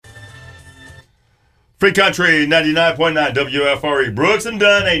Free Country 99.9 WFRE. Brooks and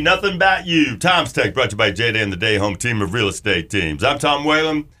Dunn, ain't nothing about you. Tom's Tech brought to you by J Day and the Day Home Team of Real Estate Teams. I'm Tom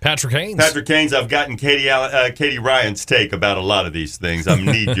Whalen. Patrick Haynes. Patrick Haynes, I've gotten Katie Ryan's take about a lot of these things. I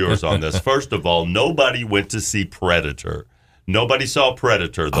need yours on this. First of all, nobody went to see Predator. Nobody saw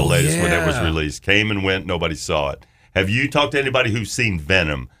Predator, the latest when it was released. Came and went, nobody saw it. Have you talked to anybody who's seen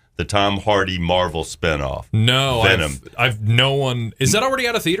Venom, the Tom Hardy Marvel spinoff? No, Venom. I've no one. Is that already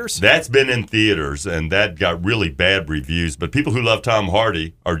out of theaters? That's been in theaters, and that got really bad reviews. But people who love Tom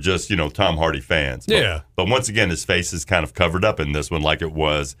Hardy are just, Tom Hardy fans. But once again, his face is kind of covered up in this one like it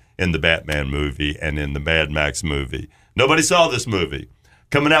was in the Batman movie and in the Mad Max movie. Nobody saw this movie.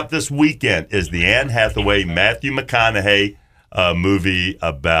 Coming out this weekend is the Anne Hathaway, Matthew McConaughey movie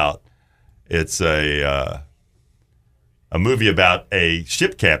about, it's a movie about a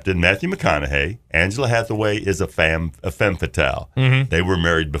ship captain, Matthew McConaughey. Angela Hathaway is a femme fatale. Mm-hmm. They were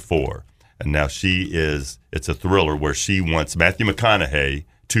married before. And now it's a thriller where she wants Matthew McConaughey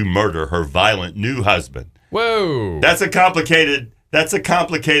to murder her violent new husband. Whoa. That's a complicated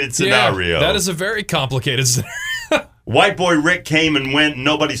scenario. Yeah, that is a very complicated scenario. White Boy Rick came and went.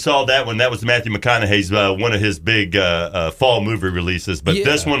 Nobody saw that one. That was Matthew McConaughey's, one of his big fall movie releases. But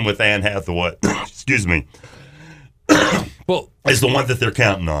this one with Anne Hathaway, excuse me, is the one that they're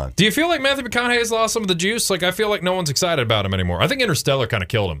counting on. Do you feel like Matthew McConaughey has lost some of the juice? Like, I feel like no one's excited about him anymore. I think Interstellar kind of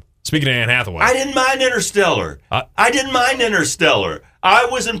killed him. Speaking of Anne Hathaway. I didn't mind Interstellar. I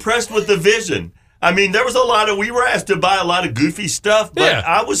was impressed with the vision. I mean, there was we were asked to buy a lot of goofy stuff, but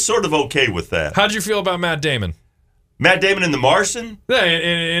I was sort of okay with that. How'd you feel about Matt Damon? Matt Damon in The Martian? Yeah,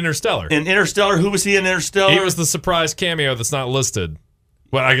 in Interstellar. In Interstellar? Who was he in Interstellar? He was the surprise cameo that's not listed.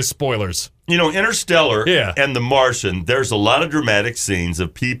 Well, I guess spoilers. Interstellar and The Martian, there's a lot of dramatic scenes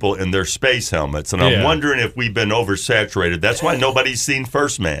of people in their space helmets, and I'm wondering if we've been oversaturated. That's why nobody's seen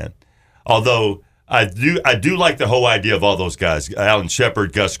First Man. Although I do like the whole idea of all those guys. Alan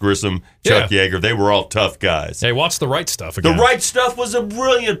Shepard, Gus Grissom, Chuck Yeager, they were all tough guys. Hey, watch The Right Stuff again. The Right Stuff was a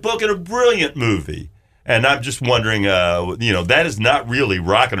brilliant book and a brilliant movie. And I'm just wondering, that is not really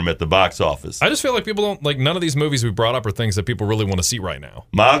rocking them at the box office. I just feel like people don't, none of these movies we brought up are things that people really want to see right now.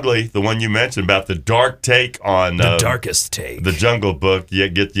 Mowgli, the one you mentioned about the dark take on... The darkest take. The Jungle Book,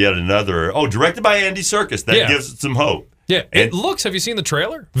 get yet another... Oh, directed by Andy Serkis. That gives it some hope. Yeah, have you seen the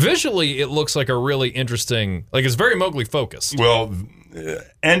trailer? Visually, it looks like a really interesting... it's very Mowgli focused. Well,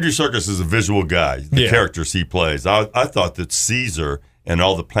 Andy Serkis is a visual guy. The characters he plays. I thought that Caesar... and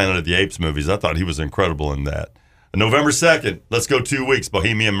all the Planet of the Apes movies. I thought he was incredible in that. November 2nd, let's go 2 weeks,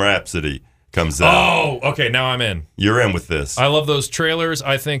 Bohemian Rhapsody comes out. Oh, okay, now I'm in. You're in with this. I love those trailers.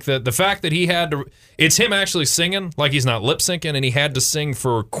 I think that the fact that he had to... It's him actually singing, like he's not lip-syncing, and he had to sing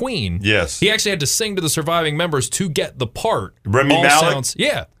for Queen. Yes. He actually had to sing to the surviving members to get the part. Rami Malek?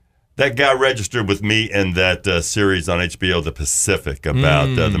 Yeah. That guy registered with me in that series on HBO, The Pacific,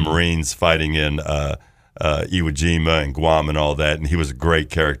 about the Marines fighting in... Iwo Jima and Guam and all that, and he was a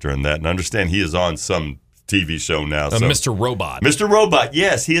great character in that. And I understand he is on some TV show now. Mr. Robot. Mr. Robot,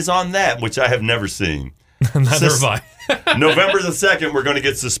 yes, he is on that, which I have never seen. Neither have I. November the 2nd, we're going to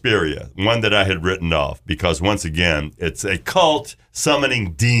get Suspiria, one that I had written off, because once again, it's a cult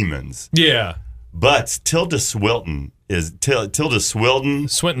summoning demons. Yeah. But Tilda Swinton is... Tilda Swinton?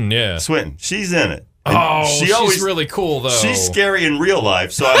 Swinton, yeah. Swinton, she's in it. And she's really cool, though. She's scary in real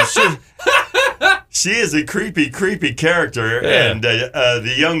life, so I'm sure... She is a creepy character, and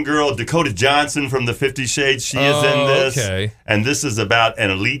the young girl, Dakota Johnson from the 50 Shades, she is in this. Okay. And this is about an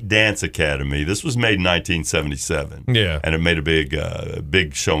elite dance academy. This was made in 1977. Yeah. And it made a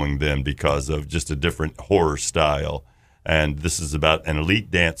big showing then because of just a different horror style. And this is about an elite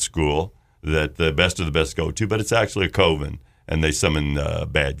dance school that the best of the best go to, but it's actually a coven. And they summon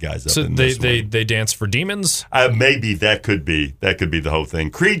bad guys up in this one. They dance for demons? Maybe that could be the whole thing.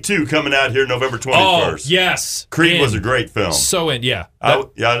 Creed 2 coming out here November 21st. Oh, yes. Creed was a great film. Yeah.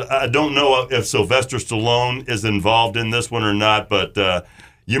 I don't know if Sylvester Stallone is involved in this one or not, but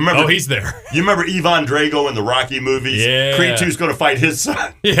you remember... Oh, he's there. You remember Ivan Drago in the Rocky movies? Yeah. Creed 2 is going to fight his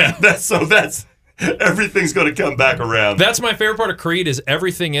son. Yeah. That's everything's going to come back around. That's my favorite part of Creed is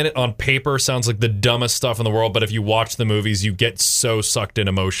everything in it on paper sounds like the dumbest stuff in the world, but if you watch the movies, you get so sucked in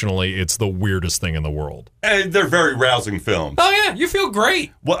emotionally. It's the weirdest thing in the world. And they're very rousing films. Oh, yeah. You feel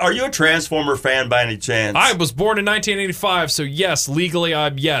great. Well, are you a Transformer fan by any chance? I was born in 1985, so yes, legally,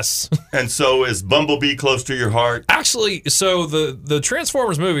 yes. And so is Bumblebee close to your heart? Actually, so the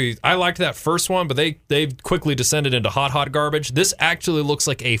Transformers movie, I liked that first one, but they quickly descended into hot garbage. This actually looks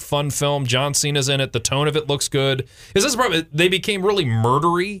like a fun film. John Cena's in it. The tone of it looks good. Is this problem? They became really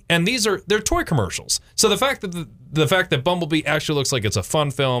murdery, and they're toy commercials. So the fact that Bumblebee actually looks like it's a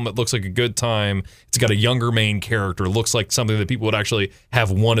fun film, it looks like a good time. It's got a younger main character. It looks like something that people would actually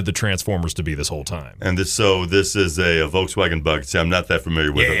have wanted the Transformers to be this whole time. And this is a Volkswagen Bug. See, I'm not that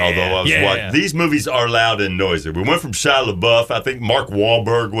familiar with it. Although I was watching, these movies are loud and noisy. We went from Shia LaBeouf. I think Mark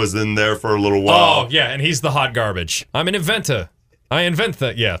Wahlberg was in there for a little while. Oh yeah, and he's the hot garbage. I'm an inventor. I invent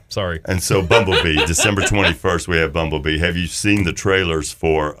that. Yeah, sorry. And so Bumblebee, December 21st, we have Bumblebee. Have you seen the trailers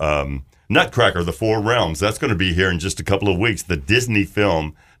for Nutcracker, The Four Realms? That's going to be here in just a couple of weeks. The Disney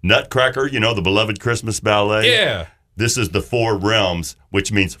film Nutcracker, the beloved Christmas ballet. Yeah. This is the Four Realms,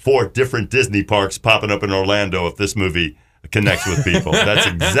 which means 4 different Disney parks popping up in Orlando if this movie connects with people. That's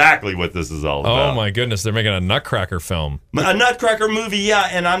exactly what this is all about. Oh my goodness, they're making a Nutcracker film. A Nutcracker movie, yeah,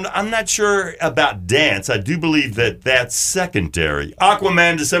 and I'm not sure about dance. I do believe that's secondary.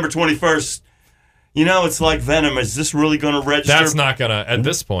 Aquaman, December 21st. It's like Venom. Is this really going to register? That's not going to, at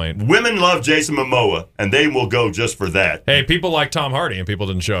this point. Women love Jason Momoa, and they will go just for that. Hey, people like Tom Hardy, and people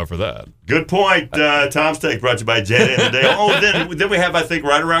didn't show up for that. Good point. Tom's Take brought to you by Jet in the Day. Oh, then we have, I think,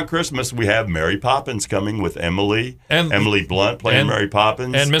 right around Christmas, we have Mary Poppins coming with Emily Blunt playing Mary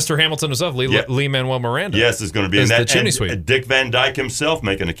Poppins. And Mr. Hamilton himself, Lin-Manuel Miranda. Yes, is going to be in that. The Chimney Sweep. Dick Van Dyke himself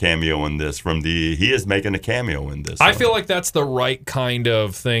making a cameo in this. He is making a cameo in this. I feel like that's the right kind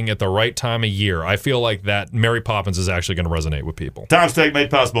of thing at the right time of year. I feel like that Mary Poppins is actually going to resonate with people. Tom's Take made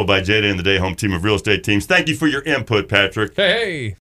possible by Jada and the Day Home team of real estate teams. Thank you for your input, Patrick. Hey.